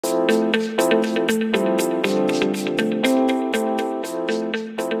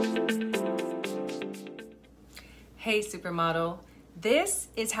Supermodel. This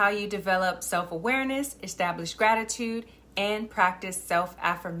is how you develop self-awareness, establish gratitude, and practice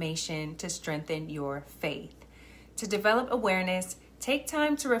self-affirmation to strengthen your faith. To develop awareness, take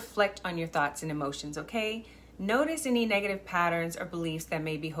time to reflect on your thoughts and emotions, okay? Notice any negative patterns or beliefs that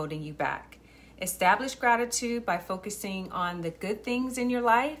may be holding you back. Establish gratitude by focusing on the good things in your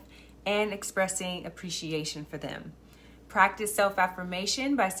life and expressing appreciation for them. Practice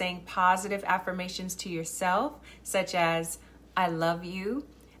self-affirmation by saying positive affirmations to yourself, such as, I love you,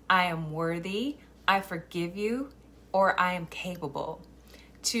 I am worthy, I forgive you, or I am capable.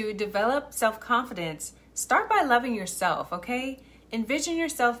 To develop self-confidence, start by loving yourself, okay? Envision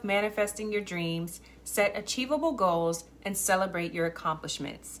yourself manifesting your dreams, set achievable goals, and celebrate your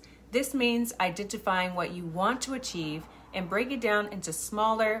accomplishments. This means identifying what you want to achieve and break it down into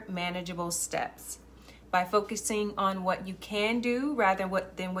smaller, manageable steps. By focusing on what you can do rather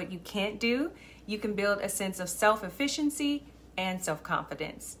than what you can't do, you can build a sense of self-efficiency and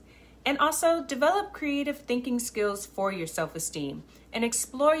self-confidence. And also develop creative thinking skills for your self-esteem and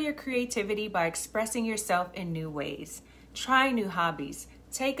explore your creativity by expressing yourself in new ways. Try new hobbies,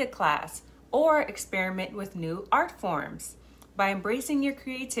 take a class, or experiment with new art forms. By embracing your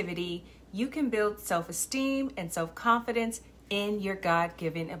creativity, you can build self-esteem and self-confidence in your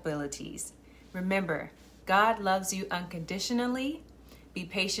God-given abilities. Remember, God loves you unconditionally. Be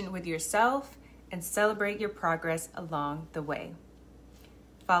patient with yourself and celebrate your progress along the way.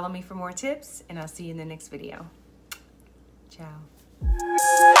 Follow me for more tips, and I'll see you in the next video. Ciao.